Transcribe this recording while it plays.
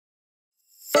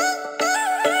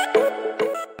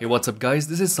Hey, what's up guys,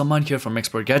 this is Saman here from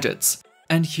Expert Gadgets,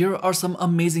 and here are some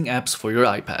amazing apps for your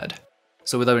iPad.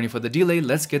 So without any further delay,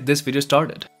 let's get this video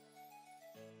started.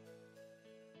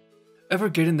 Ever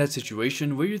get in that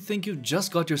situation where you think you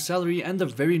just got your salary and the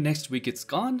very next week it's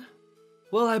gone?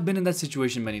 Well, I've been in that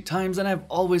situation many times and I've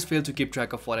always failed to keep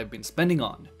track of what I've been spending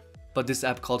on. But this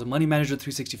app called Money Manager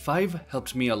 365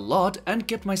 helped me a lot and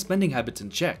kept my spending habits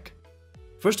in check.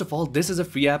 First of all, this is a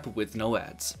free app with no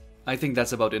ads. I think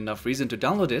that's about enough reason to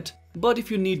download it, but if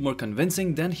you need more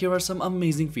convincing, then here are some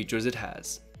amazing features it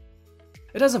has.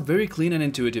 It has a very clean and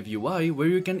intuitive UI where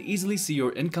you can easily see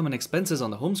your income and expenses on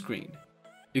the home screen.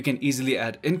 You can easily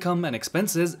add income and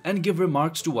expenses and give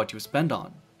remarks to what you spend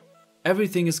on.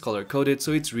 Everything is color-coded,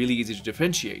 so it's really easy to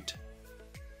differentiate.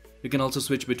 You can also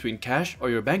switch between cash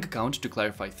or your bank account to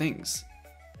clarify things.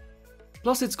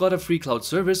 Plus, it's got a free cloud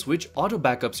service which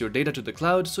auto-backups your data to the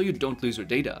cloud so you don't lose your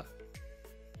data.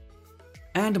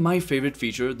 And my favorite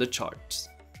feature, the charts.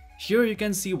 Here you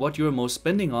can see what you're most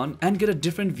spending on and get a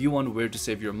different view on where to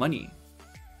save your money.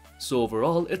 So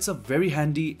overall, it's a very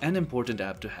handy and important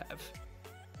app to have.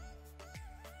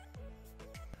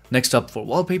 Next up for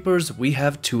wallpapers, we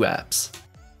have two apps.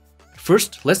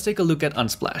 First, let's take a look at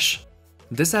Unsplash.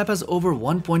 This app has over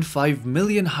 1.5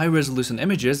 million high-resolution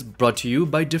images brought to you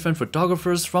by different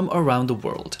photographers from around the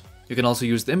world. You can also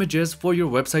use the images for your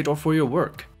website or for your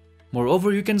work.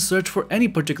 Moreover, you can search for any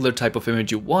particular type of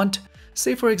image you want,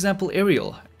 say for example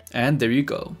aerial, and there you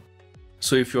go.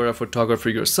 So if you're a photographer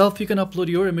yourself, you can upload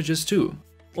your images too.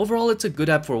 Overall, it's a good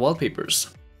app for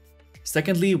wallpapers.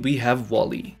 Secondly, we have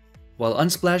Wall-E. While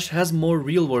Unsplash has more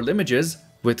real-world images,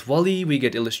 with Wall-E we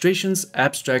get illustrations,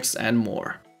 abstracts, and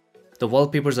more. The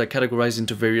wallpapers are categorized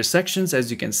into various sections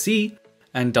as you can see,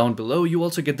 and down below you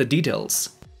also get the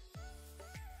details.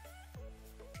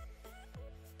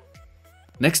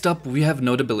 Next up, we have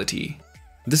Notability.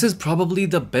 This is probably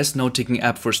the best note-taking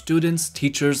app for students,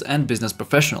 teachers, and business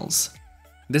professionals.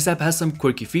 This app has some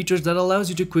quirky features that allows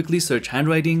you to quickly search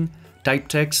handwriting, type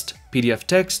text, PDF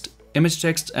text, image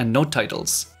text, and note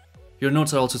titles. Your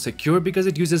notes are also secure because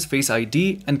it uses Face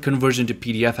ID and conversion to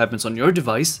PDF happens on your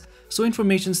device, so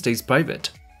information stays private.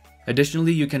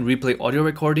 Additionally, you can replay audio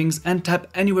recordings and tap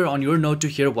anywhere on your note to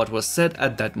hear what was said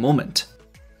at that moment.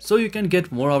 So you can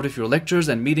get more out of your lectures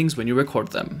and meetings when you record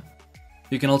them.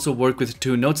 You can also work with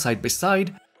two notes side by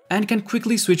side and can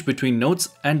quickly switch between notes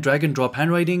and drag and drop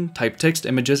handwriting, type text,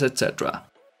 images, etc.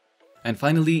 And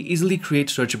finally, easily create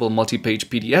searchable multi-page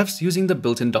PDFs using the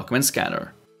built-in document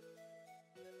scanner.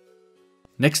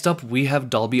 Next up, we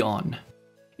have Dolby On.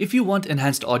 If you want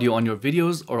enhanced audio on your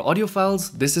videos or audio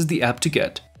files, this is the app to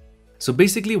get. So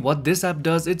basically what this app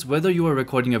does is whether you are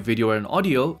recording a video or an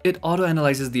audio, it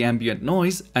auto-analyzes the ambient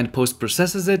noise and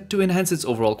post-processes it to enhance its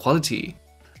overall quality.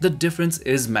 The difference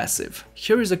is massive.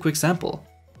 Here is a quick sample.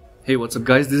 Hey, what's up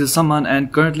guys, this is Saman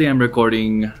and currently I'm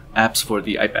recording apps for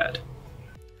the iPad.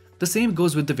 The same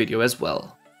goes with the video as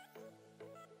well.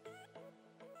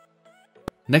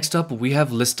 Next up we have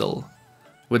Listel.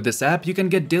 With this app you can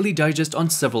get daily digest on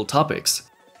several topics.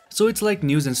 So it's like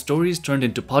news and stories turned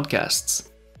into podcasts.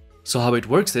 So how it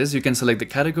works is you can select the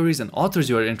categories and authors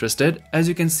you are interested, as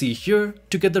you can see here,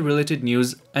 to get the related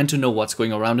news and to know what's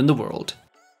going around in the world.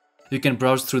 You can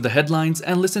browse through the headlines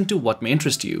and listen to what may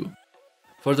interest you.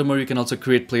 Furthermore, you can also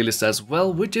create playlists as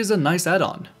well, which is a nice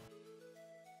add-on.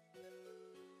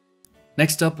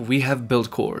 Next up, we have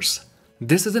BuildCores.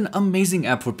 This is an amazing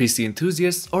app for PC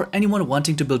enthusiasts or anyone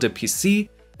wanting to build a PC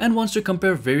and wants to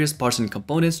compare various parts and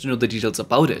components to know the details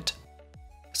about it.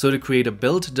 So to create a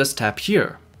build, just tap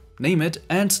here. Name it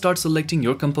and start selecting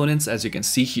your components as you can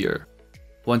see here.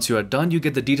 Once you are done, you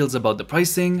get the details about the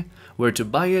pricing, where to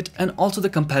buy it, and also the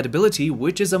compatibility,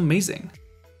 which is amazing.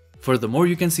 Furthermore,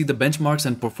 you can see the benchmarks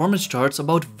and performance charts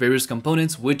about various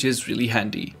components, which is really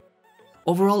handy.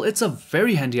 Overall, it's a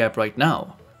very handy app right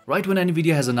now, right when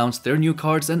Nvidia has announced their new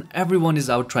cards and everyone is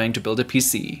out trying to build a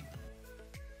PC.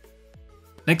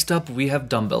 Next up, we have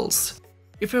Dumbbells.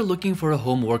 If you're looking for a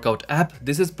home workout app,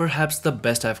 this is perhaps the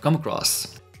best I've come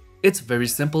across. It's very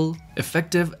simple,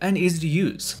 effective, and easy to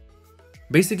use.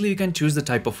 Basically, you can choose the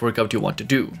type of workout you want to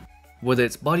do, whether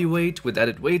it's body weight, with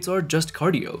added weights, or just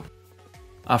cardio.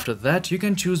 After that, you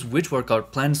can choose which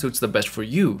workout plan suits the best for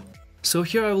you. So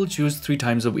here I will choose 3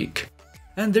 times a week.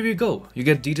 And there you go, you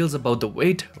get details about the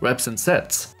weight, reps, and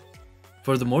sets.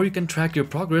 Furthermore, you can track your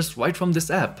progress right from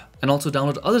this app, and also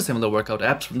download other similar workout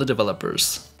apps from the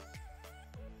developers.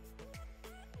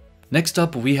 Next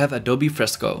up, we have Adobe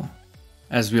Fresco.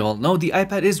 As we all know, the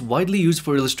iPad is widely used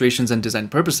for illustrations and design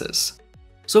purposes.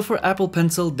 So for Apple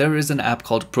Pencil, there is an app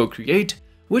called Procreate,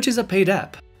 which is a paid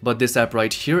app, but this app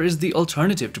right here is the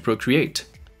alternative to Procreate.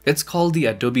 It's called the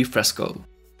Adobe Fresco.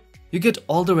 You get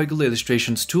all the regular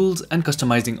illustrations tools and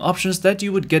customizing options that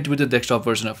you would get with the desktop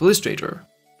version of Illustrator.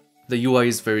 The UI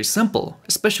is very simple,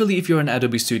 especially if you're an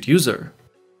Adobe Suite user.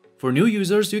 For new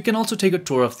users, you can also take a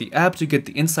tour of the app to get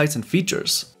the insights and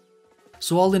features.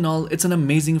 So all in all, it's an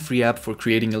amazing free app for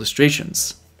creating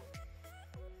illustrations.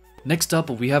 Next up,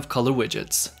 we have color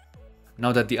widgets.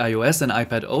 Now that the iOS and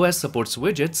iPad OS supports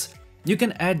widgets, you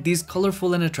can add these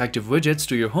colorful and attractive widgets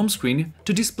to your home screen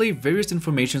to display various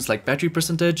informations like battery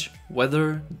percentage,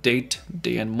 weather, date,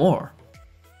 day, and more.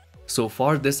 So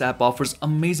far, this app offers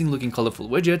amazing looking colorful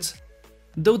widgets,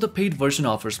 though the paid version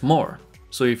offers more,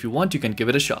 so if you want, you can give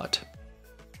it a shot.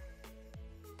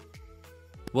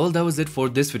 Well, that was it for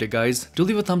this video, guys. Do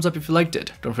leave a thumbs up if you liked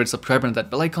it. Don't forget to subscribe and that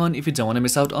bell icon if you don't want to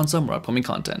miss out on some more upcoming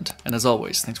content. And as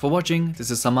always, thanks for watching.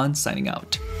 This is Saman signing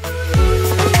out.